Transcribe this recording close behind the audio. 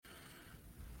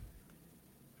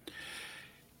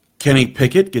Kenny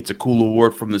Pickett gets a cool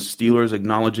award from the Steelers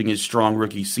acknowledging his strong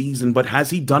rookie season, but has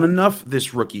he done enough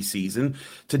this rookie season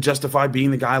to justify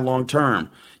being the guy long term?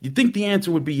 You'd think the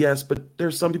answer would be yes, but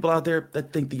there's some people out there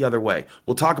that think the other way.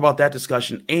 We'll talk about that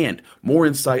discussion and more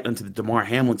insight into the Damar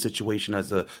Hamlin situation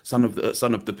as a son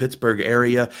of the Pittsburgh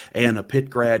area and a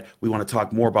Pitt grad. We want to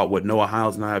talk more about what Noah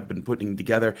Hiles and I have been putting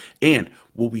together, and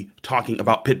we'll be talking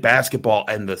about Pitt basketball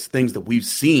and the things that we've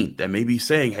seen that may be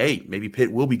saying, hey, maybe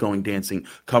Pitt will be going dancing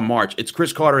come March. It's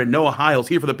Chris Carter and Noah Hiles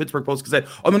here for the Pittsburgh Post-Gazette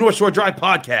on the North Shore Drive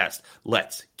podcast.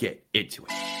 Let's get into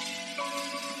it.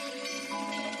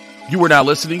 You are now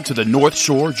listening to the North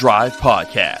Shore Drive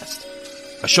podcast,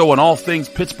 a show on all things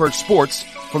Pittsburgh sports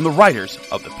from the writers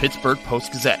of the Pittsburgh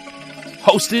Post-Gazette,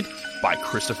 hosted by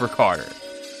Christopher Carter.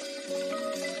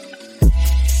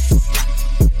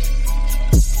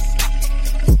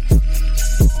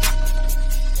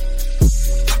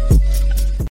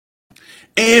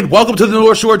 And welcome to the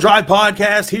North Shore Drive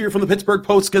podcast here from the Pittsburgh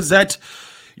Post-Gazette,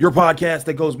 your podcast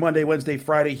that goes Monday, Wednesday,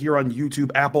 Friday here on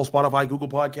YouTube, Apple, Spotify, Google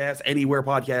Podcasts, anywhere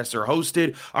podcasts are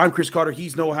hosted. I'm Chris Carter.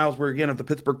 He's Noah Hiles. We're again of the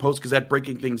Pittsburgh Post-Gazette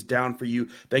breaking things down for you.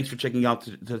 Thanks for checking out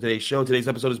today's show. Today's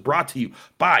episode is brought to you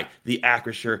by the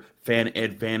Acrisure Fan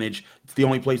Advantage. It's the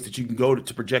only place that you can go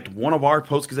to project one of our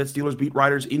Post-Gazette Steelers beat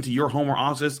writers into your home or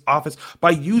office. By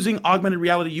using augmented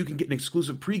reality, you can get an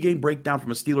exclusive pregame breakdown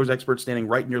from a Steelers expert standing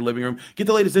right in your living room. Get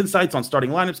the latest insights on starting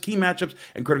lineups, key matchups,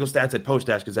 and critical stats at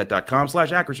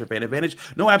post-gazette.com/Acrisure Fan Advantage.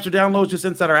 No apps or downloads, just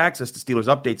insider access to Steelers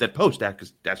updates at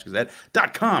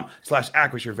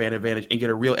post-gazette.com/Acrisure Fan Advantage and get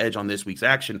a real edge on this week's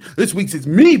action. This week's is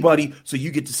me, buddy, so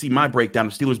you get to see my breakdown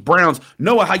of Steelers Browns.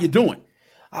 Noah, how you doing?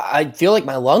 I feel like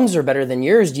my lungs are better than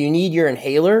yours. Do you need your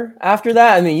inhaler after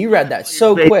that? I mean, you read that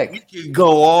so quick. We can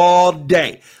go all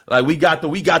day. Like we got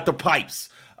the pipes.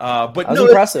 But that was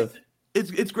impressive.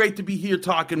 It's great to be here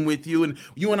talking with you, and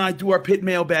you and I do our Pit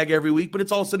mailbag every week. But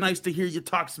it's also nice to hear you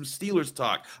talk some Steelers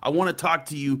talk. I want to talk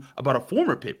to you about a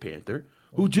former Pitt Panther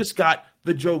who just got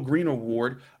the Joe Green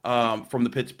Award from the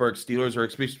Pittsburgh Steelers, or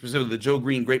specifically the Joe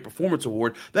Green Great Performance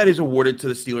Award that is awarded to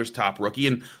the Steelers' top rookie.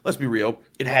 And let's be real,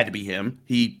 it had to be him.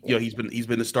 He's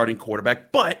been the starting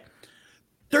quarterback. But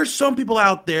there's some people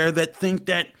out there that think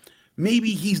that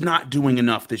maybe he's not doing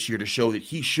enough this year to show that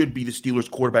he should be the Steelers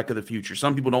quarterback of the future.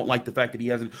 Some people don't like the fact that he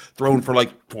hasn't thrown for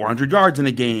like 400 yards in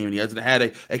a game, and he hasn't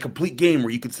had a complete game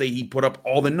where you could say he put up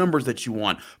all the numbers that you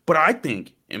want. But I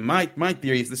think, and my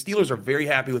theory is the Steelers are very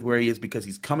happy with where he is because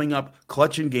he's coming up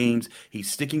clutch in games. He's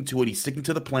sticking to it. He's sticking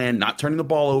to the plan, not turning the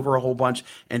ball over a whole bunch,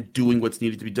 and doing what's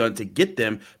needed to be done to get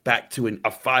them back to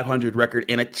a 500 record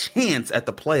and a chance at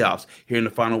the playoffs here in the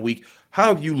final week. How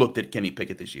have you looked at Kenny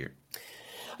Pickett this year?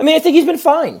 I mean, I think he's been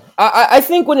fine. I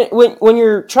think when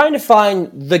you're trying to find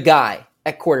the guy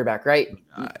at quarterback, right,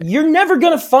 you're never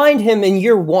going to find him in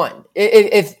year one.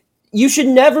 If you should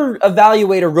never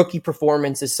evaluate a rookie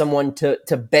performance as someone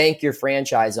to bank your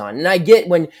franchise on. And I get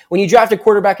when you draft a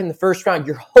quarterback in the first round,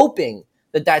 you're hoping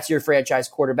that that's your franchise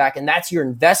quarterback and that's your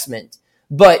investment.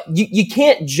 But you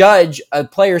can't judge a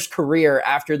player's career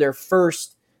after their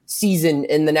first season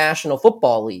in the National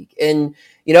Football League. And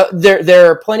you know, there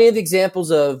are plenty of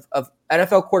examples of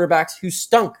NFL quarterbacks who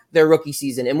stunk their rookie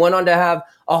season and went on to have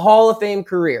a Hall of Fame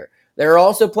career. There are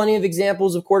also plenty of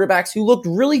examples of quarterbacks who looked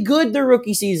really good their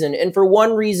rookie season and for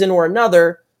one reason or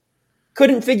another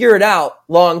couldn't figure it out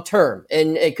long term.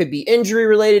 And it could be injury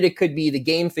related. It could be the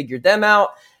game figured them out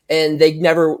and they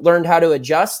never learned how to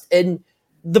adjust. And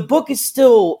the book is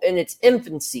still in its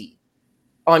infancy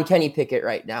on Kenny Pickett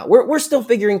right now. We're still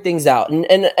figuring things out.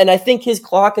 And I think his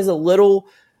clock is a little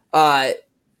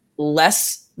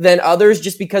less than others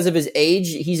just because of his age.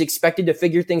 He's expected to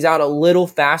figure things out a little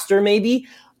faster maybe.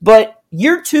 But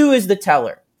year two is the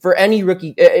teller for any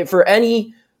rookie, for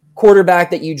any quarterback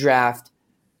that you draft.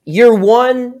 Year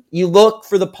one, you look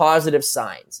for the positive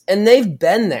signs. And they've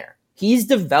been there. He's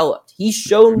developed. He's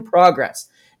shown progress.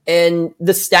 And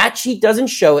the stat sheet doesn't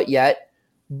show it yet,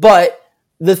 but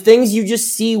the things you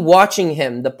just see watching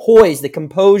him, the poise, the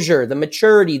composure, the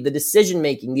maturity, the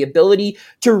decision-making, the ability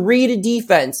to read a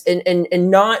defense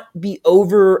and not be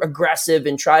over-aggressive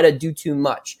and try to do too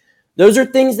much. Those are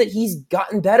things that he's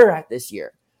gotten better at this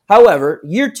year. However,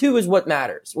 year two is what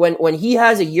matters. When he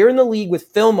has a year in the league with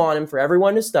film on him for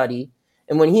everyone to study,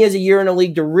 and when he has a year in the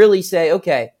league to really say,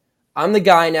 okay, I'm the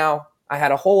guy now. I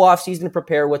had a whole offseason to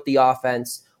prepare with the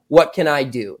offense. What can I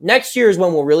do? Next year is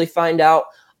when we'll really find out.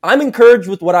 I'm encouraged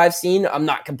with what I've seen. I'm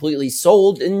not completely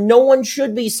sold, and no one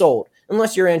should be sold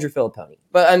unless you're Andrew Filipponi.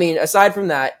 But, I mean, aside from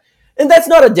that, And that's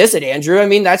not a diss at Andrew. I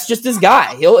mean, that's just his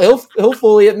guy. He'll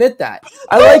fully admit that.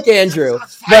 I like Andrew,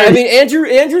 but I mean,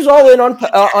 Andrew's all in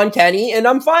on Kenny, and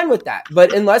I'm fine with that.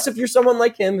 But unless if you're someone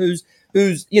like him who's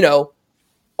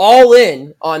all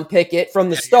in on Pickett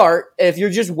from the start, if you're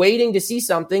just waiting to see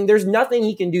something, there's nothing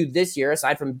he can do this year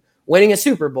aside from winning a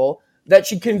Super Bowl that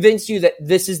should convince you that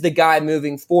this is the guy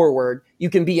moving forward. You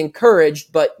can be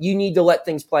encouraged, but you need to let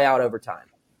things play out over time.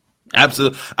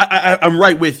 Absolutely. I'm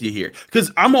right with you here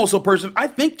because I'm also a person. I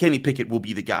think Kenny Pickett will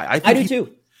be the guy. I do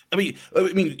too. I mean,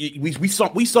 we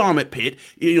saw him at Pitt.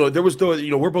 There was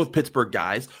we're both Pittsburgh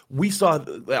guys. We saw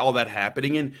all that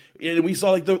happening, and we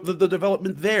saw like the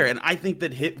development there. And I think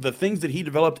that the things that he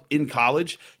developed in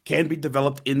college can be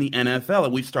developed in the NFL,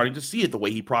 and we're starting to see it. The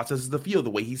way he processes the field, the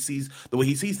way he sees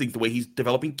things, the way he's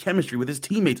developing chemistry with his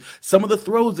teammates. Some of the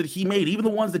throws that he made, even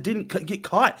the ones that didn't get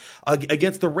caught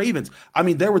against the Ravens. I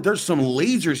mean, there's some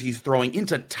lasers he's throwing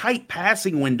into tight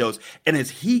passing windows, and as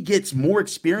he gets more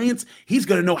experience, he's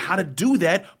going to know how to do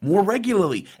that more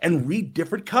regularly and read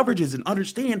different coverages and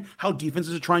understand how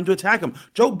defenses are trying to attack him.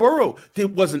 Joe Burrow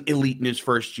wasn't elite in his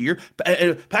first year.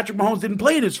 Patrick Mahomes didn't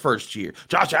play in his first year.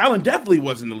 Josh Allen definitely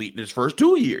wasn't elite in his first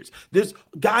 2 years. There's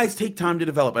guys take time to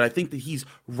develop, and I think that he's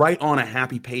right on a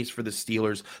happy pace for the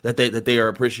Steelers that they are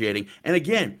appreciating. And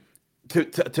again,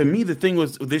 to me, the thing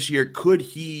was this year, could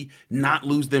he not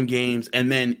lose them games? And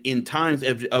then in times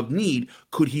of need,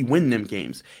 could he win them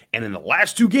games? And in the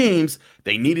last 2 games,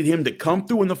 they needed him to come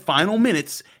through in the final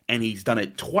minutes, and he's done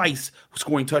it twice,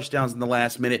 scoring touchdowns in the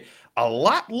last minute. A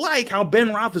lot like how Ben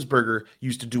Roethlisberger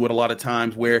used to do it a lot of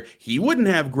times, where he wouldn't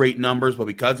have great numbers, but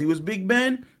because he was Big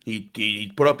Ben,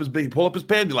 he'd pull up his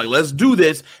pen, be like, let's do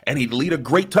this, and he'd lead a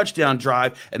great touchdown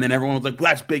drive, and then everyone was like,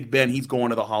 that's Big Ben, he's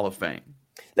going to the Hall of Fame.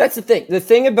 That's the thing. The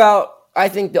thing about, I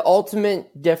think, the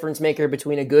ultimate difference maker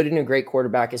between a good and a great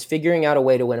quarterback is figuring out a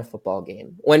way to win a football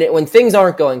game. When things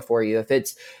aren't going for you, if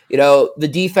it's, the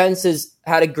defense has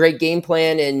had a great game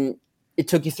plan and it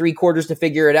took you 3 quarters to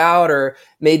figure it out, or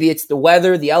maybe it's the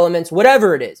weather, the elements,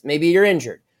 whatever it is. Maybe you're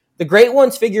injured. The great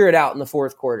ones figure it out in the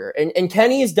fourth quarter. And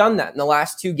Kenny has done that in the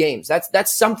last 2 games.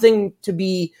 That's something to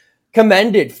be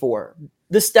commended for.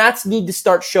 The stats need to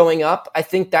start showing up. I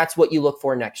think that's what you look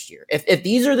for next year. If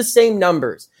these are the same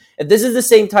numbers, if this is the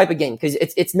same type of game, because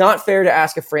it's not fair to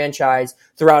ask a franchise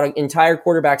throughout an entire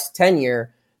quarterback's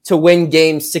tenure to win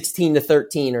games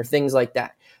 16-13 or things like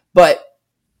that. But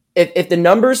if the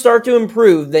numbers start to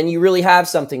improve, then you really have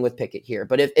something with Pickett here.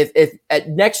 But if at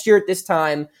next year at this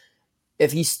time,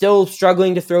 if he's still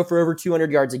struggling to throw for over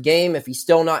 200 yards a game, if he's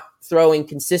still not throwing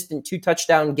consistent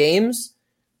 2-touchdown games,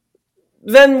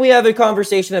 then we have a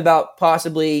conversation about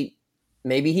possibly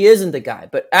maybe he isn't the guy.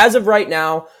 But as of right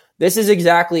now, this is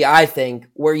exactly, I think,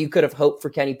 where you could have hoped for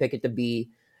Kenny Pickett to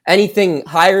be. Anything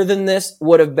higher than this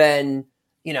would have been,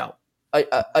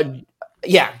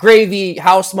 gravy,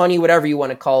 house money, whatever you want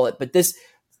to call it. But this,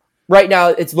 right now,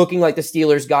 it's looking like the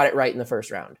Steelers got it right in the first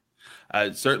round.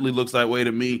 It certainly looks that way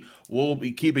to me. We'll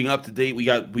be keeping up to date. We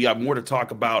got more to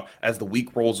talk about as the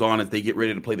week rolls on, as they get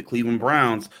ready to play the Cleveland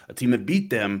Browns, a team that beat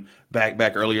them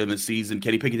back earlier in the season.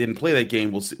 Kenny Pickett didn't play that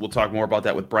game. We'll talk more about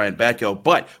that with Brian Batko.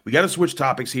 But we got to switch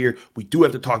topics here. We do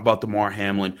have to talk about Damar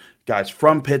Hamlin. Guys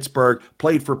from Pittsburgh,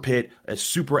 played for Pitt, a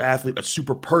super athlete, a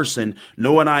super person.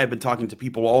 Noah and I have been talking to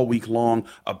people all week long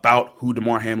about who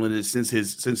Damar Hamlin is since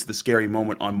the scary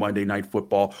moment on Monday Night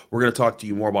Football. We're going to talk to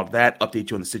you more about that, update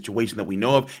you on the situation that we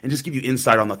know of, and just give you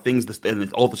insight on the things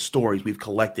and all the stories we've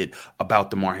collected about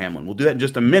Damar Hamlin. We'll do that in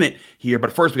just a minute here,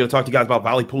 but first we got to talk to you guys about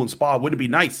Valley Pool and Spa. Wouldn't it be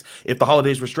nice if the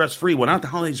holidays were stress-free? Well, now that the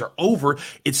holidays are over,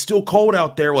 it's still cold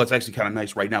out there. Well, it's actually kind of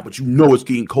nice right now, but it's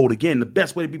getting cold again. The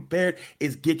best way to be prepared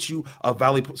is get you a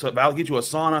Valley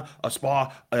sauna, a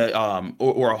spa,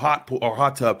 or a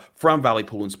hot tub from Valley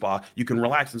Pool and Spa. You can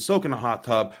relax and soak in a hot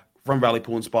tub from Valley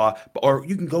Pool and Spa, or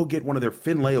you can go get one of their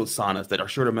Finleo saunas that are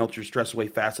sure to melt your stress away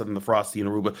faster than the Frosty in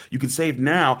Aruba. You can save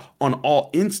now on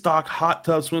all in-stock hot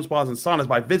tubs, swim spas, and saunas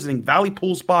by visiting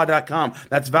valleypoolspa.com.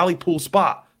 That's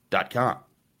valleypoolspa.com.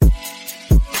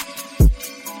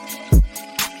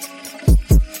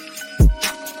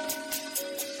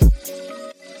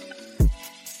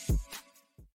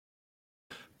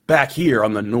 Back here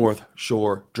on the North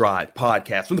Shore Drive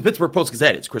podcast from the Pittsburgh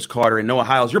Post-Gazette, it's Chris Carter and Noah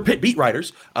Hiles, your Pitt beat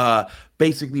writers,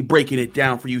 basically breaking it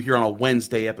down for you here on a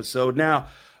Wednesday episode. Now,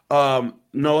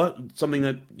 Noah, something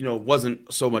that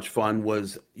wasn't so much fun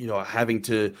was having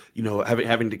to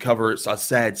cover a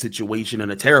sad situation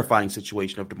and a terrifying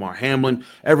situation of Damar Hamlin.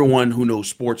 Everyone who knows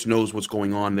sports knows what's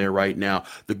going on there right now.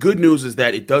 The good news is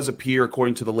that it does appear,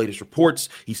 according to the latest reports,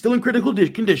 he's still in critical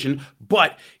condition,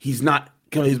 but he's not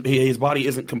his body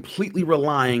isn't completely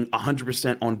relying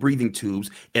 100% on breathing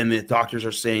tubes, and the doctors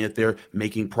are saying that they're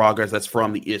making progress. That's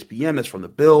from the ESPN, that's from the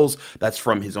Bills, that's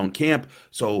from his own camp.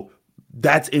 So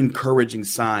that's encouraging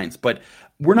signs. But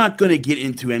we're not going to get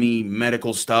into any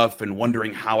medical stuff and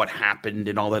wondering how it happened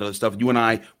and all that other stuff. You and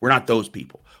I, we're not those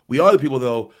people. We are the people,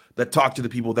 though, that talk to the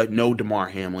people that know Damar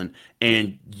Hamlin.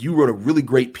 And you wrote a really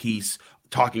great piece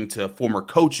talking to former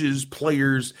coaches,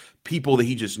 players, people that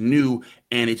he just knew.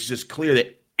 And it's just clear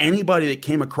that anybody that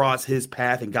came across his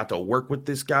path and got to work with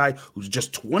this guy who's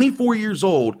just 24 years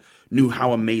old knew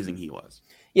how amazing he was.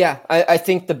 Yeah, I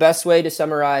think the best way to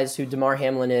summarize who Damar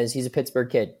Hamlin is, he's a Pittsburgh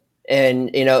kid. And,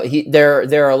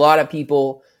 there are a lot of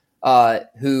people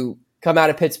who come out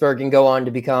of Pittsburgh and go on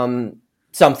to become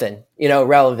something,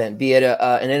 relevant, be it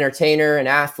an entertainer, an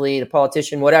athlete, a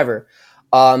politician, whatever.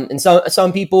 And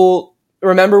some people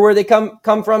remember where they come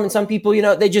from, and some people,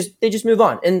 they just move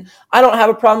on. And I don't have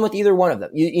a problem with either one of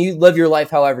them. You live your life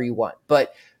however you want,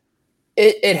 but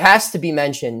it has to be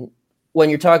mentioned when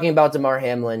you're talking about Damar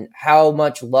Hamlin, how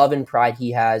much love and pride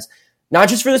he has, not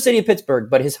just for the city of Pittsburgh,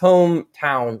 but his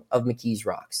hometown of McKees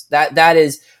Rocks. That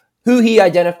is who he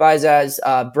identifies as.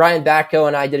 Brian Batko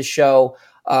and I did a show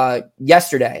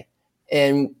yesterday,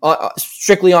 and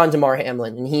strictly on Damar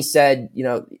Hamlin, and he said,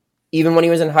 even when he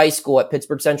was in high school at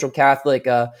Pittsburgh Central Catholic,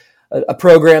 a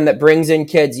program that brings in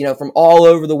kids, from all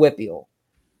over the Whitfield,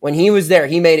 when he was there,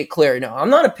 he made it clear, no, I'm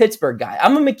not a Pittsburgh guy.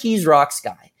 I'm a McKees Rocks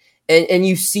guy. And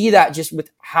you see that just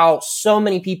with how so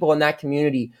many people in that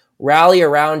community rally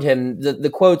around him. The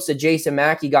quotes that Jason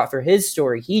Mackey got for his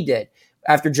story, he did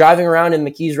after driving around in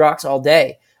McKees Rocks all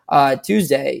day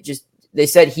Tuesday. Just they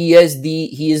said he is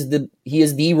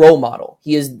the role model.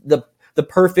 He is the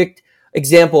perfect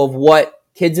example of what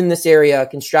kids in this area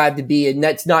can strive to be, and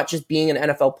that's not just being an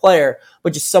NFL player,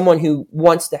 but just someone who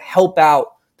wants to help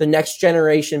out the next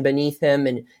generation beneath him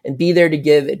and be there to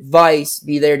give advice,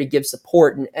 be there to give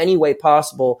support in any way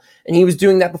possible. And he was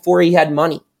doing that before he had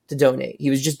money to donate.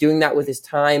 He was just doing that with his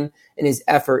time and his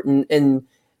effort. And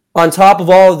on top of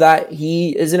all of that,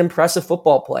 he is an impressive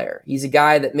football player. He's a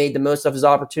guy that made the most of his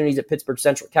opportunities at Pittsburgh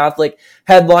Central Catholic,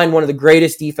 headlined one of the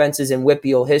greatest defenses in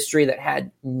Whitfield history that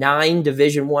had 9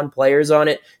 Division I players on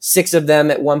it, 6 of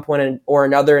them at one point or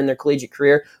another in their collegiate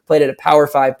career, played at a Power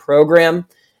 5 program.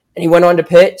 And he went on to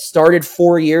Pitt, started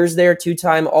 4 years there,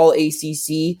 2-time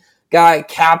All-ACC guy,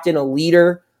 captain, a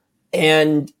leader,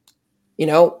 and,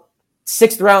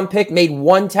 6th-round pick, made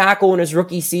 1 tackle in his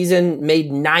rookie season,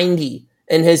 made 90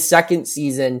 in his second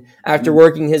season after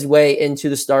working his way into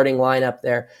the starting lineup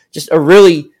there. Just a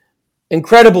really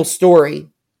incredible story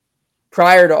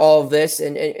prior to all of this,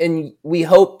 and we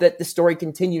hope that the story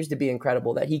continues to be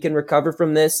incredible, that he can recover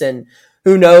from this, and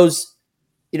who knows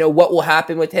what will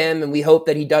happen with him, and we hope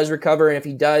that he does recover. And if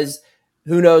he does,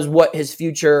 who knows what his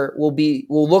future will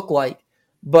look like,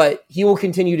 but he will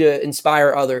continue to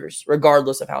inspire others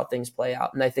regardless of how things play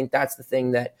out. And I think that's the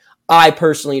thing that I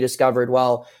personally discovered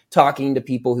while talking to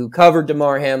people who covered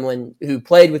Damar Hamlin, who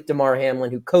played with Damar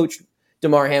Hamlin, who coached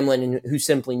Damar Hamlin, and who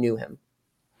simply knew him.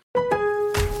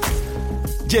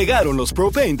 Llegaron los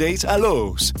Pro Paint Days a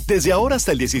Lowe's. Desde ahora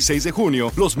hasta el 16 de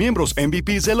junio, los miembros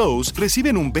MVPs de Lowe's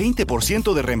reciben un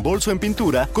 20% de reembolso en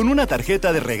pintura con una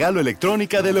tarjeta de regalo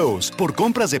electrónica de Lowe's por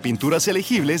compras de pinturas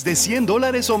elegibles de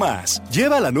 $100 o más.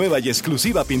 Lleva la nueva y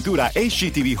exclusiva pintura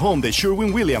HGTV Home de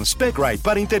Sherwin-Williams Spec-Rite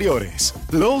para interiores.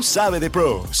 Lowe's sabe de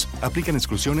pros. Aplican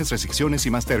exclusiones, restricciones y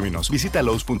más términos. Visita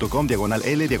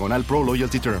lowes.com/L/Pro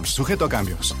Loyalty Terms. Sujeto a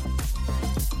cambios.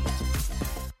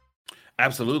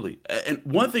 Absolutely. And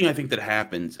one thing I think that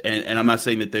happens, and I'm not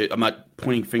saying that I'm not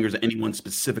pointing fingers at anyone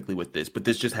specifically with this, but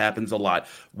this just happens a lot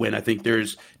when I think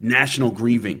there's national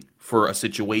grieving for a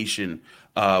situation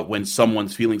when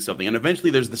someone's feeling something. And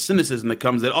eventually there's the cynicism that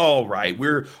comes that, all right,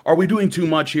 are we doing too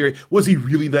much here? Was he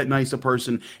really that nice a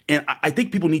person? And I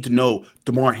think people need to know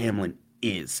Damar Hamlin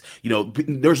is.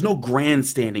 There's no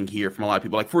grandstanding here from a lot of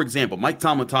people. Like, for example, Mike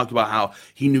Tomlin talked about how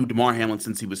he knew Damar Hamlin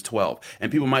since he was 12.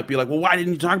 And people might be like, well, why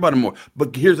didn't you talk about him more?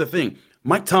 But here's the thing.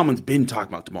 Mike Tomlin's been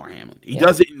talking about Damar Hamlin. He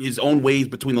does it in his own ways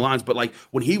between the lines. But like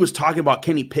when he was talking about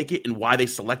Kenny Pickett and why they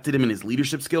selected him and his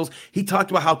leadership skills, he talked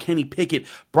about how Kenny Pickett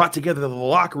brought together the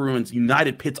locker room and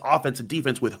united Pitt's offense and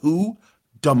defense with who?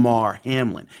 Damar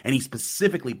Hamlin, and he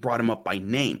specifically brought him up by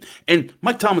name. And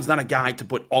Mike Tomlin's not a guy to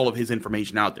put all of his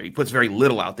information out there. He puts very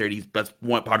little out there. That's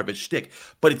one part of his shtick.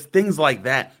 But it's things like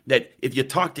that if you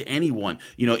talk to anyone,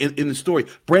 in the story,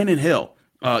 Brandon Hill,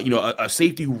 a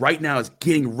safety who right now is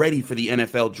getting ready for the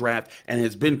NFL draft and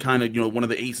has been kind of, one of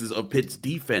the aces of Pitt's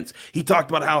defense. He talked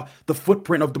about how the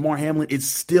footprint of Damar Hamlin is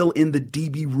still in the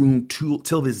DB room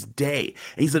till this day.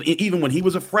 And he said even when he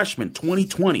was a freshman,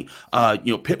 2020,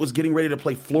 Pitt was getting ready to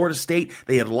play Florida State.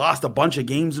 They had lost a bunch of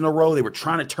games in a row. They were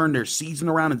trying to turn their season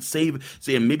around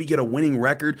and maybe get a winning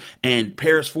record. And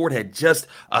Paris Ford had just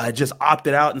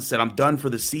opted out and said, I'm done for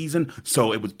the season.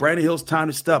 So it was Brandon Hill's time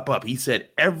to step up. He said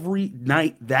every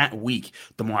night that week,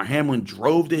 Damar Hamlin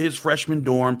drove to his freshman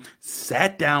dorm,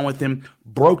 sat down with him,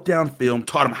 broke down film,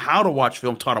 taught him how to watch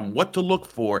film, taught him what to look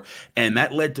for, and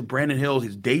that led to Brandon Hill,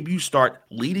 his debut start,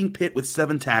 leading Pitt with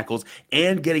 7 tackles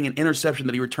and getting an interception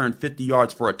that he returned 50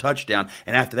 yards for a touchdown.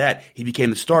 And after that, he became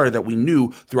the starter that we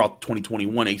knew throughout the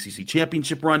 2021 ACC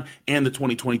championship run and the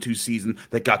 2022 season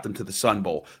that got them to the Sun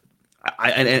Bowl.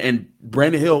 And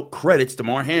Brandon Hill credits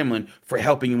Damar Hamlin for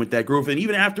helping him with that growth. And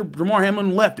even after Damar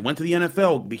Hamlin left, went to the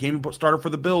NFL, became a starter for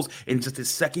the Bills in just his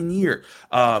second year.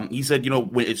 He said,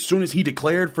 as soon as he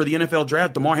declared for the NFL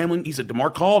draft, Damar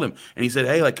called him and he said,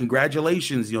 hey,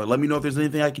 congratulations. Let me know if there's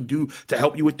anything I can do to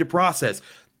help you with your process.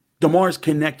 Damar's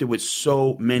connected with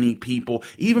so many people,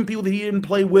 even people that he didn't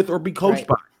play with or be coached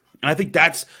by. And I think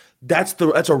that's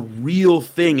a real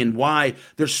thing, and why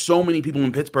there's so many people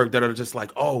in Pittsburgh that are just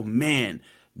like, oh man,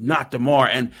 not Damar.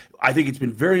 And I think it's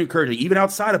been very encouraging, even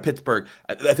outside of Pittsburgh.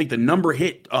 I think the number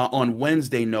hit on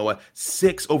Wednesday, Noah,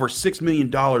 over $6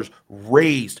 million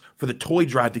raised for the toy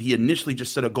drive that he initially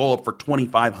just set a goal up for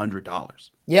 $2,500.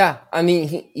 Yeah, I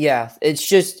mean, it's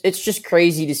just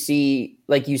crazy to see,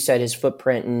 like you said, his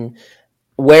footprint and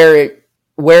where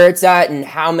it's at and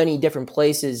how many different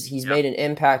places he's made an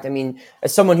impact. I mean,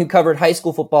 as someone who covered high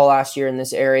school football last year in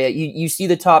this area, you see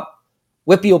the top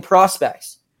Whippeal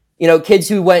prospects, kids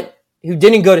who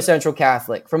didn't go to Central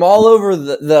Catholic from all over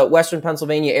the Western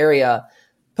Pennsylvania area,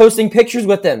 posting pictures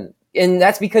with him. And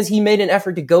that's because he made an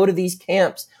effort to go to these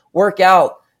camps, work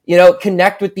out,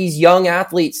 connect with these young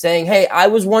athletes saying, hey, I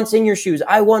was once in your shoes.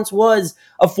 I once was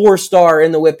a 4-star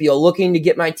in the Whippeal looking to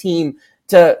get my team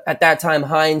to, at that time,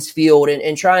 Heinz Field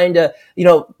and trying to,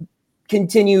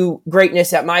 continue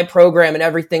greatness at my program and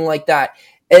everything like that.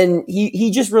 And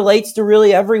he just relates to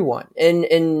really everyone.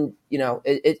 And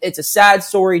it's a sad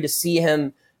story to see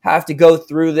him have to go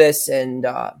through this. And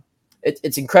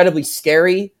it's incredibly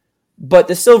scary. But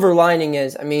the silver lining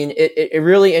is, I mean, it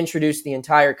really introduced the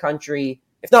entire country,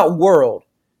 if not world,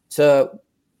 to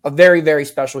a very, very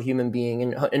special human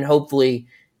being. And hopefully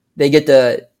they get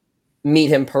to meet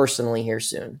him personally here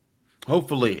soon.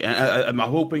 Hopefully. And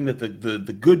I'm hoping that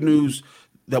the good news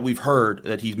that we've heard,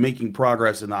 that he's making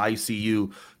progress in the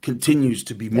ICU, continues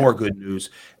to be more good news.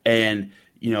 And,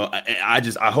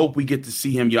 I hope we get to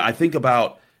see him. I think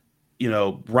about,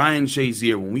 Ryan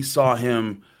Shazier, when we saw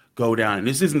him go down, and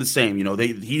this isn't the same, he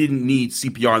didn't need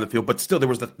CPR on the field, but still there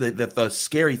was the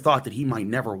scary thought that he might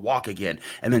never walk again.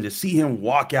 And then to see him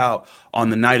walk out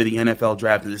on the night of the NFL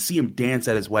draft and to see him dance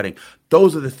at his wedding,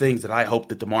 those are the things that I hope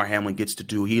that Damar Hamlin gets to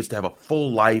do. He gets to have a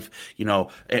full life,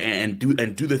 and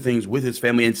do the things with his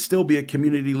family and still be a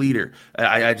community leader.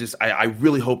 I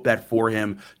really hope that for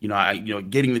him.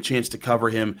 Getting the chance to cover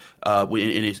him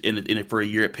in it for a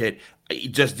year at Pitt,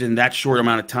 just in that short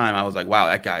amount of time, I was like, wow,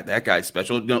 that guy's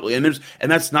special. And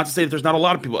that's not to say that there's not a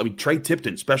lot of people. I mean, Trey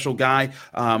Tipton, special guy,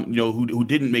 who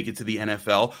didn't make it to the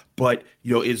NFL, but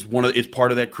is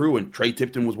part of that crew. And Trey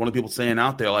Tipton was one of the people saying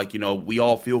out there, like, we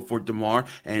all feel for Damar,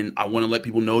 and I want to let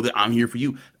people know that I'm here for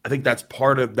you. I think that's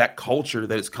part of that culture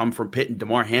that has come from Pitt, and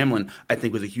Damar Hamlin, I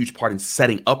think, was a huge part in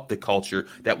setting up the culture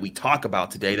that we talk about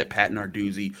today, that Pat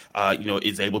Narduzzi,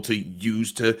 is able to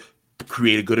use to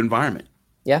create a good environment.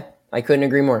 Yeah, I couldn't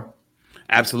agree more.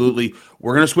 Absolutely.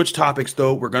 We're going to switch topics,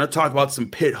 though. We're going to talk about some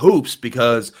Pitt hoops,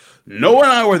 because Noah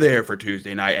and I were there for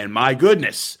Tuesday night, and my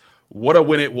goodness, what a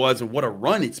win it was and what a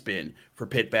run it's been for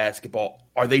Pitt basketball.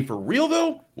 Are they for real,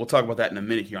 though? We'll talk about that in a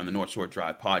minute here on the North Shore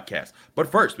Drive podcast.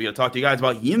 But first, we got to talk to you guys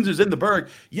about Yinzers in the Berg.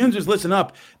 Yinzers, listen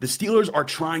up. The Steelers are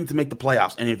trying to make the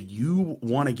playoffs, and if you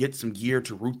want to get some gear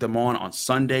to root them on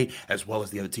Sunday, as well as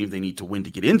the other teams they need to win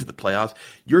to get into the playoffs,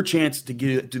 your chance to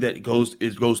do that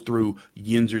goes through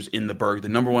Yinzers in the Berg, the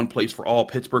number one place for all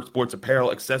Pittsburgh sports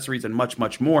apparel, accessories, and much,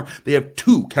 much more. They have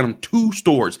two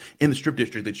stores in the Strip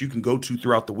District that you can go to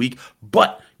throughout the week,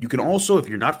 but you can also, if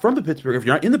you're not in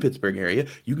the Pittsburgh area,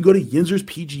 you can go to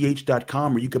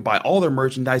yinzerspgh.com, where you can buy all their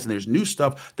merchandise, and there's new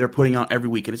stuff they're putting out every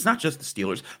week. And it's not just the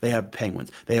Steelers. They have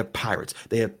Penguins. They have Pirates.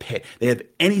 They have Pitt. They have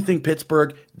anything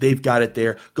Pittsburgh. They've got it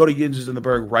there. Go to Yinzers in the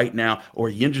Berg right now, or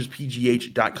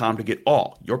yinzerspgh.com to get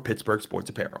all your Pittsburgh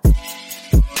sports apparel.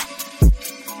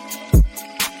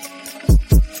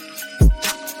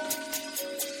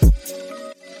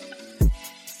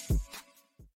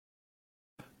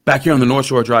 Back here on the North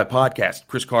Shore Drive podcast,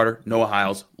 Chris Carter, Noah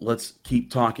Hiles. Let's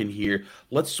keep talking here.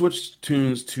 Let's switch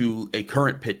tunes to a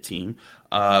current Pitt team.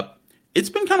 It's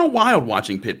been kind of wild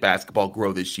watching Pitt basketball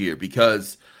grow this year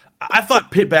because I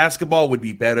thought Pitt basketball would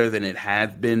be better than it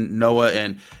had been, Noah.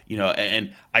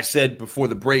 And I said before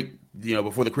the break,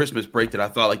 before the Christmas break, that I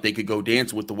thought like they could go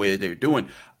dance with the way that they were doing.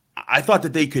 I thought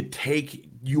that they could take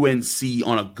UNC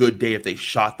on a good day if they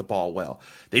shot the ball well.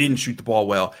 They didn't shoot the ball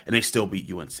well, and they still beat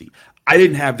UNC. I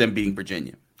didn't have them beating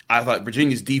Virginia. I thought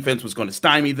Virginia's defense was going to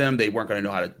stymie them. They weren't going to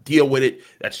know how to deal with it.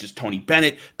 That's just Tony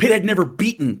Bennett. Pitt had never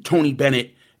beaten Tony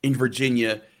Bennett in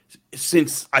Virginia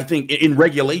since, I think, in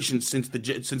regulation since the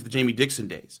Jamie Dixon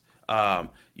days. And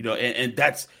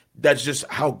that's just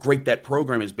how great that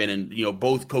program has been. And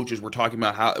both coaches were talking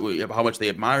about how much they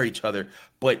admire each other.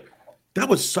 But that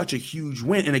was such a huge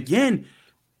win. And again,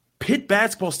 Pitt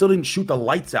basketball still didn't shoot the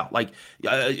lights out. Like,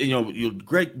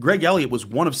 Greg Elliott was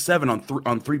 1 of 7 on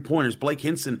 3-pointers. Blake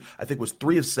Hinson, I think, was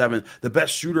 3 of 7. The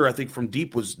best shooter, I think, from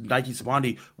deep was Nike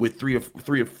Sabandi with 3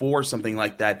 of 4, something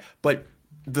like that. But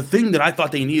the thing that I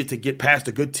thought they needed to get past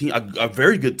a good team, a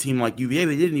very good team like UVA,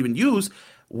 they didn't even use.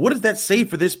 What does that say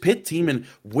for this Pitt team and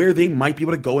where they might be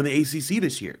able to go in the ACC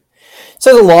this year? It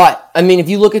says a lot. I mean, if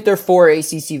you look at their 4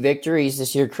 ACC victories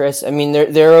this year, Chris, I mean,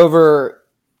 they're over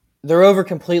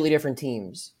completely different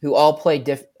teams who all play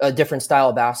a different style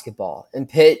of basketball. And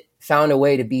Pitt found a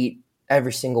way to beat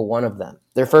every single one of them.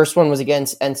 Their first one was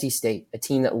against NC State, a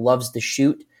team that loves to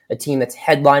shoot, a team that's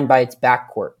headlined by its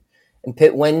backcourt. And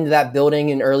Pitt went into that building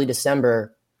in early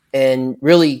December and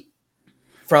really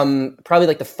from probably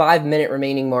like the 5-minute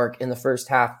remaining mark in the first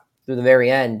half through the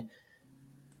very end,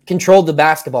 controlled the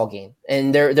basketball game.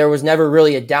 And there was never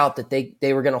really a doubt that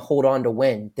they were going to hold on to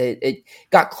win. It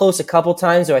got close a couple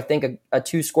times, so I think a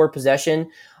 2-score possession.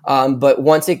 But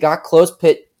once it got close,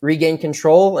 Pitt regained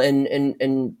control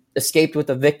and escaped with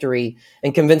a victory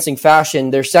in convincing fashion.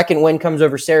 Their second win comes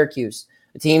over Syracuse,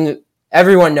 a team that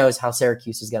everyone knows how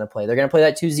Syracuse is going to play. They're going to play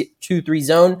that 2-3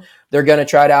 zone. They're going to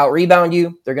try to out-rebound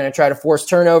you. They're going to try to force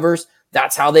turnovers.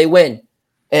 That's how they win.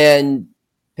 And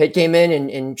Pitt came in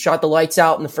and shot the lights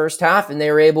out in the first half, and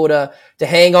they were able to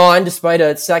hang on despite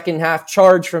a second half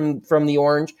charge from the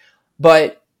Orange.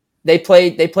 But they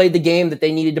played the game that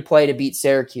they needed to play to beat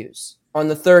Syracuse. On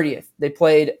the 30th, they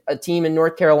played a team in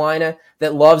North Carolina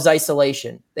that loves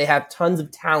isolation. They have tons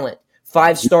of talent.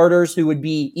 5 starters who would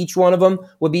be, each one of them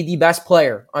would be the best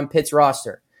player on Pitt's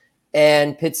roster.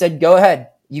 And Pitt said, go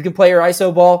ahead. You can play your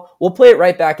ISO ball. We'll play it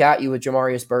right back at you with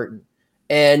Jamarius Burton.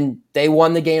 And they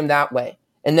won the game that way.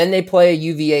 And then they play a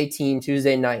UVA team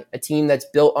Tuesday night, a team that's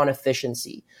built on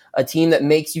efficiency, a team that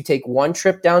makes you take one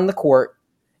trip down the court,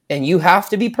 and you have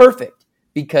to be perfect.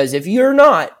 Because if you're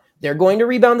not, they're going to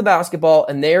rebound the basketball,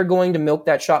 and they're going to milk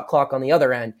that shot clock on the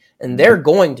other end, and they're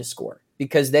going to score.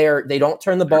 Because they don't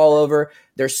turn the ball over.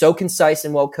 They're so concise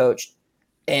and well coached.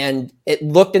 And it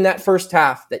looked in that first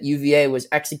half that UVA was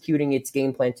executing its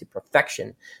game plan to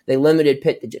perfection. They limited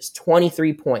Pitt to just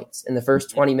 23 points in the first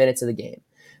 20 minutes of the game.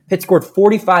 Pitt scored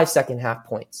 45 second half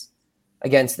points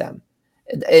against them.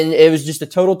 And it was just a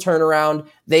total turnaround.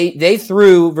 They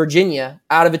threw Virginia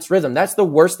out of its rhythm. That's the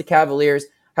worst the Cavaliers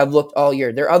have looked all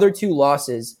year. Their other 2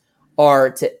 losses are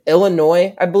to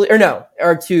Illinois, I believe,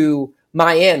 or to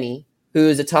Miami, who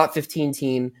is a top 15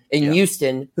 team, in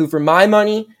Houston, who for my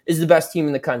money is the best team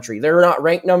in the country. They're not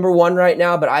ranked number 1 right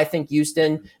now, but I think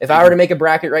Houston, if I were to make a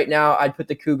bracket right now, I'd put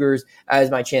the Cougars as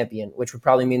my champion, which would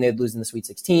probably mean they'd lose in the Sweet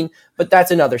 16, but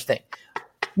that's another thing.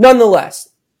 Nonetheless,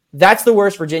 that's the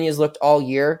worst Virginia's looked all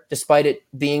year, despite it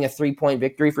being a 3-point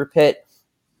victory for Pitt.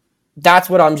 That's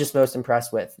what I'm just most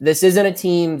impressed with. This isn't a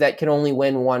team that can only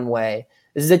win one way.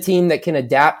 This is a team that can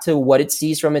adapt to what it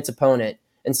sees from its opponent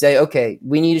and say, okay,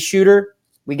 we need a shooter.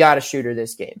 We got a shooter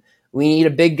this game. We need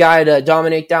a big guy to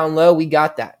dominate down low. We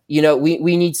got that.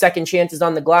 We need second chances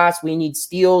on the glass. We need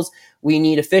steals. We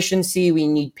need efficiency. We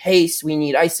need pace. We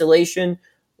need isolation.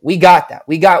 We got that.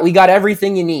 We got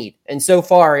everything you need. And so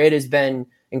far, it has been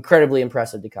incredibly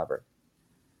impressive to cover.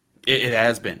 It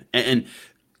has been. And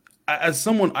as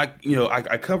someone, I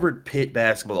covered Pitt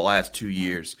basketball the last 2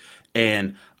 years,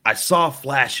 and I saw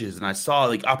flashes and I saw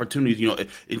like opportunities,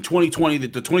 in 2020, the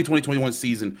 2020-21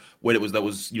 season when that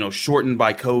was shortened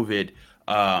by COVID.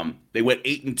 They went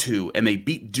 8-2 and they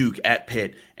beat Duke at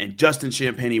Pitt, and Justin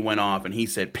Champagnie went off and he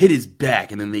said, Pitt is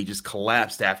back. And then they just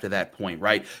collapsed after that point.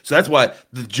 Right. So that's why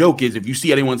the joke is, if you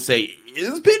see anyone say,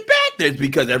 is Pitt back? It's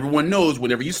because everyone knows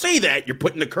whenever you say that, you're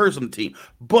putting a curse on the team.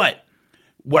 But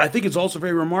what I think is also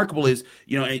very remarkable is,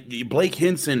 Blake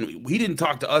Hinson, he didn't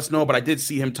talk to us, no, but I did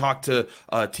see him talk to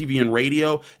TV and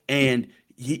radio, and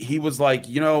he was like,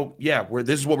 yeah,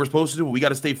 this is what we're supposed to do. We got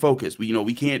to stay focused.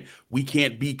 We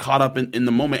can't be caught up in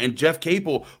the moment. And Jeff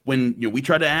Capel, when we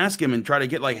tried to ask him and try to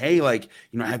get like, hey, like,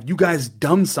 have you guys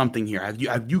done something here? Have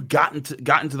you gotten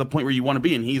to the point where you want to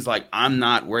be? And he's like, I'm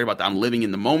not worried about that. I'm living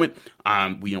in the moment.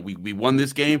 We won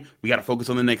this game. We got to focus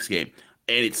on the next game.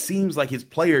 And it seems like his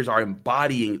players are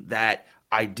embodying that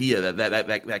idea,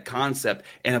 that concept,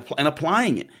 and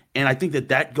applying it. And I think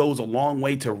that goes a long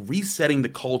way to resetting the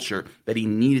culture that he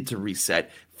needed to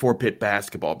reset for Pitt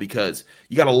basketball, because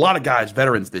you got a lot of guys,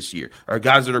 veterans this year, or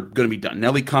guys that are going to be done.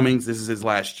 Nelly Cummings, this is his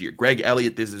last year. Greg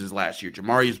Elliott, this is his last year.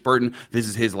 Jamarius Burton, this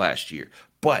is his last year.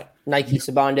 But Nike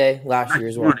Sabande last year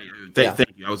as well. Thank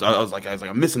you. I was like,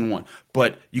 I'm missing one.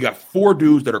 But you got 4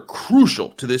 dudes that are crucial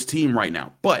to this team right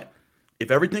now. But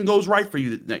if everything goes right for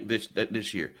you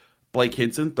this year, Blake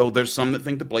Hinson, though there's some that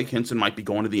think that Blake Hinson might be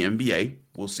going to the NBA.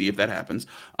 We'll see if that happens.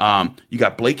 You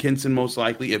got Blake Hinson most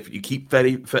likely. If you keep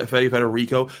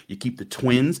Federico, you keep the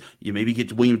twins. You maybe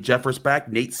get William Jeffers back,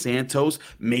 Nate Santos,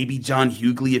 maybe John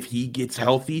Hughley if he gets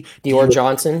healthy. Dior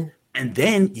Johnson. And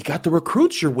then you got the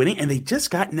recruits you're winning, and they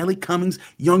just got Nelly Cummings'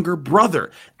 younger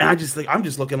brother. And I'm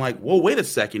just looking like, whoa, wait a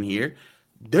second here.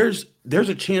 There's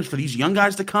a chance for these young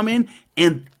guys to come in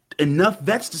and enough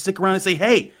vets to stick around and say,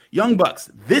 hey, Young Bucks,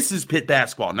 this is Pitt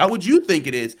basketball. Not what you think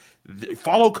it is.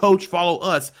 Follow coach, follow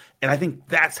us. And I think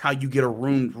that's how you get a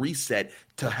room reset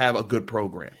to have a good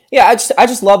program. Yeah, I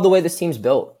just love the way this team's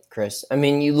built, Chris. I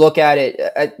mean, you look at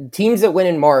it, teams that win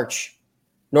in March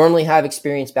normally have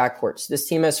experienced backcourts. This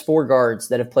team has 4 guards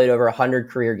that have played over 100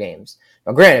 career games.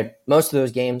 Now, granted, most of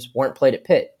those games weren't played at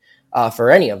Pitt for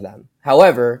any of them.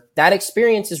 However, that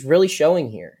experience is really showing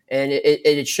here. And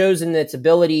it shows in its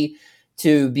ability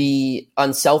to be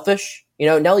unselfish.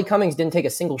 Nelly Cummings didn't take a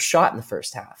single shot in the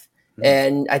first half. Mm-hmm.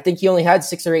 And I think he only had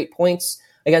 6 or 8 points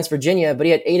against Virginia, but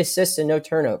he had 8 assists and no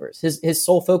turnovers. His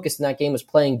sole focus in that game was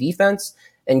playing defense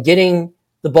and getting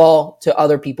the ball to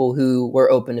other people who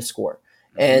were open to score.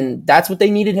 Mm-hmm. And that's what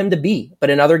they needed him to be. But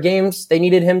in other games, they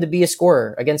needed him to be a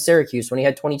scorer. Against Syracuse, when he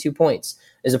had 22 points,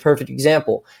 is a perfect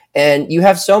example. And you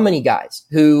have so many guys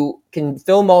who can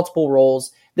fill multiple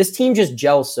roles. This team just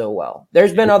gels so well.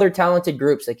 There's been other talented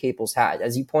groups that Capel's had.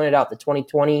 As you pointed out, the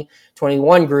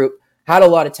 2020-21 group had a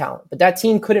lot of talent, but that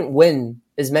team couldn't win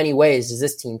as many ways as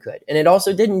this team could. And it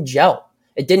also didn't gel.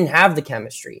 It didn't have the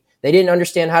chemistry. They didn't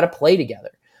understand how to play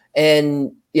together.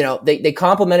 And, they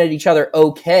complemented each other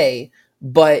okay,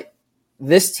 but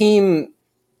this team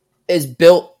is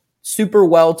built super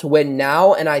well to win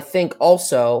now. And I think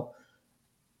also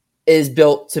is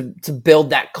built to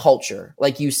build that culture,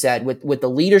 like you said, with the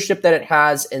leadership that it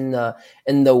has and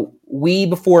the we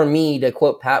before me, to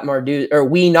quote Pat Narduzzi, or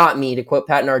we not me, to quote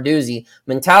Pat Narduzzi,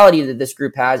 mentality that this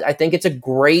group has. I think it's a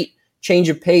great change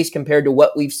of pace compared to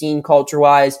what we've seen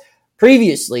culture-wise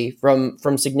previously from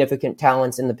significant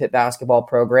talents in the Pitt basketball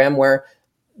program, where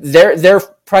their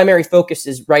primary focus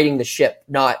is righting the ship,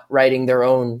 not writing their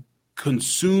own.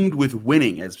 Consumed with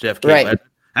winning, as Jeff Capel. Right.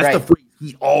 That's the phrase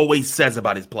he always says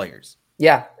about his players.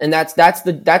 Yeah, and that's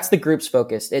the group's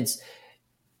focus. It's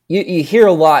you hear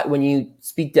a lot when you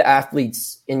speak to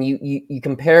athletes, and you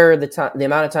compare the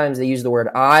amount of times they use the word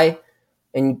 "I,"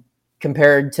 and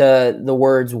compared to the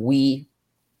words "we"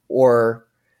 or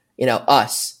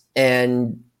us,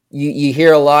 and you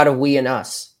hear a lot of "we" and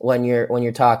 "us" when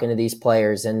you're talking to these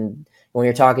players and when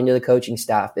you're talking to the coaching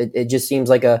staff. It just seems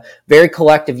like a very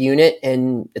collective unit,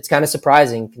 and it's kind of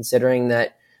surprising considering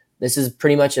that this is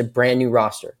pretty much a brand new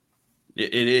roster.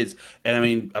 It is. And I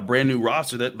mean, a brand new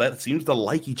roster that seems to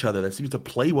like each other, that seems to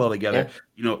play well together.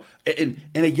 Yeah. And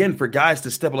again, for guys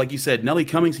to step up, like you said, Nelly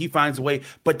Cummings, he finds a way,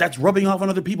 but that's rubbing off on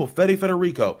other people.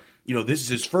 Federico, this is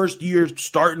his first year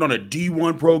starting on a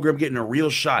D1 program, getting a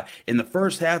real shot. In the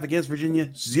first half against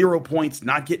Virginia, 0 points,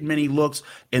 not getting many looks,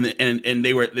 and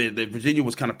the Virginia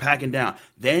was kind of packing down.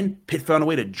 Then Pitt found a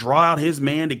way to draw out his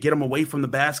man to get him away from the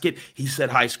basket. He set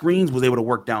high screens, was able to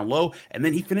work down low, and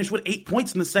then he finished with 8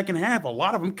 points in the second half. A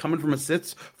lot of them coming from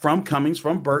assists from Cummings,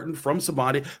 from Burton, from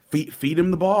Sabani. Feed him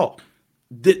the ball.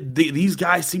 These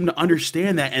guys seem to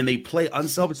understand that, and they play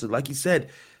unselfishly. Like you said,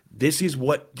 this is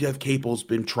what Jeff Capel's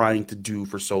been trying to do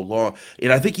for so long.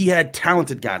 And I think he had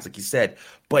talented guys, like you said,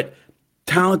 but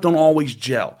talent don't always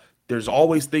gel. There's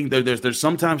always things there's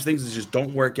sometimes things that just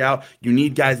don't work out. You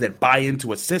need guys that buy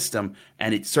into a system,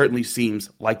 and it certainly seems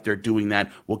like they're doing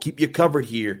that. We'll keep you covered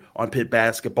here on Pitt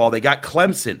Basketball. They got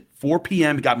Clemson, 4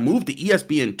 p.m. It got moved to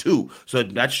ESPN2, so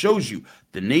that shows you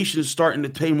the nation is starting to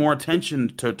pay more attention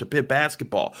to Pitt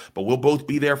basketball. But we'll both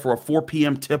be there for a 4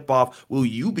 p.m. tip-off. Will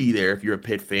you be there if you're a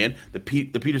Pitt fan? The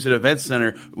Peterson Events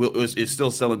Center is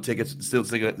still selling tickets, selling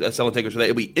tickets for that.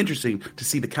 It'll be interesting to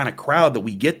see the kind of crowd that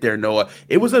we get there, Noah.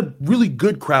 It was a really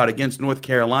good crowd against North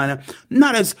Carolina.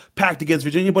 Not as packed against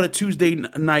Virginia, but a Tuesday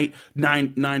night,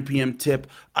 9 p.m. tip.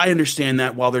 I understand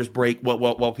that while there's break,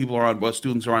 while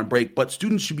students are on break, but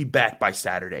students should be back by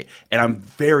Saturday. And I'm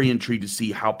very intrigued to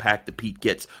see how packed the Pete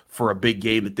gets for a big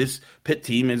game that this Pitt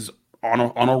team is on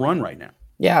a run right now.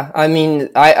 Yeah, I mean,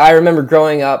 I remember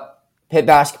growing up, Pitt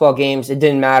basketball games, it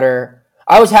didn't matter.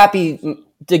 I was happy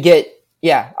to get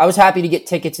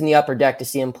tickets in the upper deck to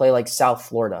see them play like South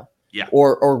Florida,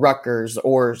 or Rutgers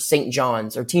or St.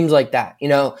 John's or teams like that. You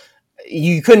know,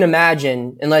 you couldn't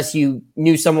imagine, unless you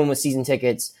knew someone with season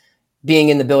tickets, being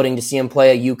in the building to see them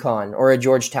play a UConn or a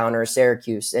Georgetown or a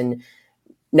Syracuse. And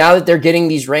now that they're getting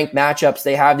these ranked matchups,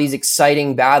 they have these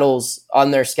exciting battles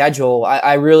on their schedule.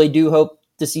 I really do hope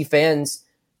to see fans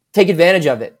take advantage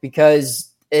of it,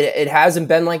 because it hasn't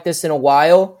been like this in a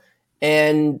while,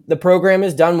 and the program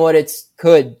has done what it's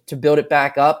could to build it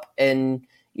back up, and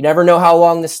you never know how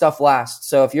long this stuff lasts.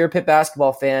 So if you're a Pitt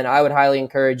basketball fan, I would highly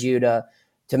encourage you to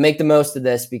make the most of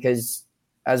this, because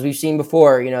as we've seen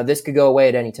before, this could go away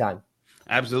at any time.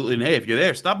 Absolutely. And hey, if you're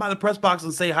there, stop by the press box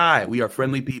and say hi. We are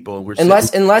friendly people, and we're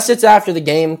unless it's after the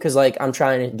game, because I'm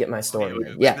trying to get my story.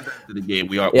 After the game,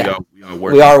 we are working.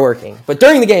 We are working, but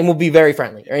during the game, we'll be very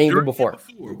friendly, or even before.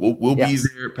 We'll be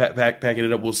there packing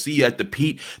it up. We'll see you at the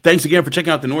Pete. Thanks again for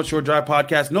checking out the North Shore Drive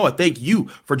podcast. Noah, thank you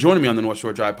for joining me on the North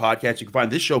Shore Drive podcast. You can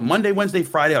find this show Monday, Wednesday,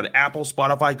 Friday on Apple,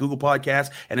 Spotify, Google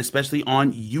Podcasts, and especially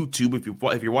on YouTube.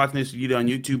 If you're watching this video on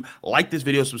YouTube, like this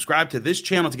video, subscribe to this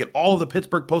channel to get all of the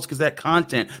Pittsburgh Post-Gazette content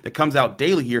that comes out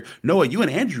daily here. Noah, you and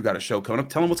Andrew got a show coming up.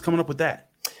 Tell them what's coming up with that.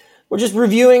 We're just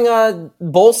reviewing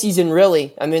bowl season,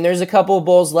 really. I mean, there's a couple of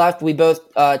bowls left. We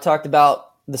both talked about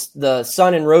the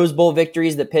Sun and Rose Bowl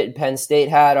victories that Pitt and Penn State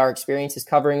had, our experiences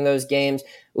covering those games.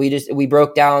 We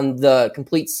broke down the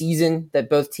complete season that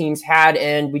both teams had,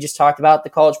 and we just talked about the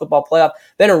college football playoff.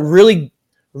 Been a really,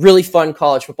 really fun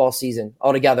college football season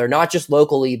altogether, not just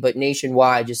locally, but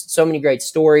nationwide. Just so many great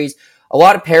stories, a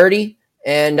lot of parity,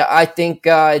 and I think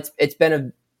it's been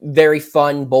a very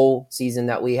fun bowl season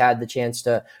that we had the chance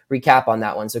to recap on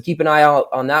that one. So keep an eye out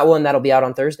on that one. That'll be out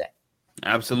on Thursday.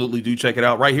 Absolutely. Do check it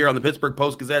out right here on the Pittsburgh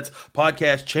Post-Gazette's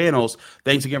podcast channels.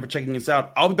 Thanks again for checking us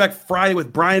out. I'll be back Friday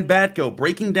with Brian Batko,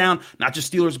 breaking down not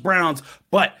just Steelers-Browns,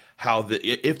 but how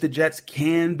if the Jets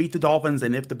can beat the Dolphins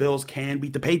and if the Bills can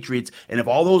beat the Patriots, and if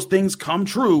all those things come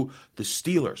true, the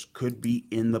Steelers could be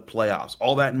in the playoffs.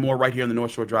 All that and more right here on the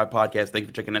North Shore Drive podcast. Thanks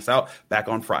for checking us out. Back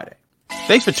on Friday.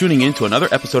 Thanks for tuning in to another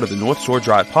episode of the North Shore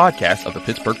Drive podcast of the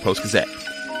Pittsburgh Post-Gazette.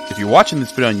 If you're watching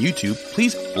this video on YouTube,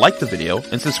 please like the video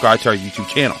and subscribe to our YouTube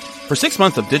channel. For 6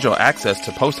 months of digital access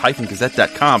to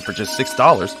post-gazette.com for just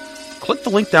 $6, click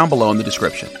the link down below in the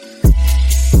description.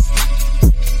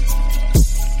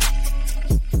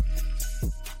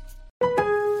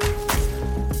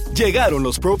 Llegaron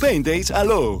los Pro Paint Days a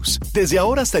Lowe's. Desde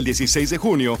ahora hasta el 16 de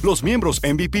junio, los miembros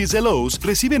MVPs de Lowe's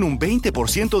reciben un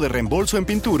 20% de reembolso en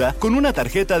pintura con una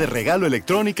tarjeta de regalo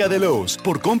electrónica de Lowe's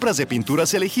por compras de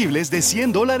pinturas elegibles de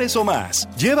 $100 o más.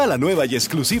 Lleva la nueva y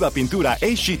exclusiva pintura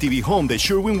HGTV Home de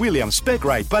Sherwin-Williams Spec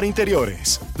Rite para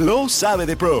interiores. Lowe's sabe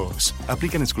de pros.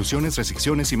 Aplican exclusiones,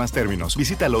 restricciones y más términos.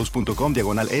 Visita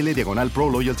Lowe's.com/L/Pro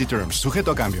Loyalty Terms.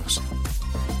 Sujeto a cambios.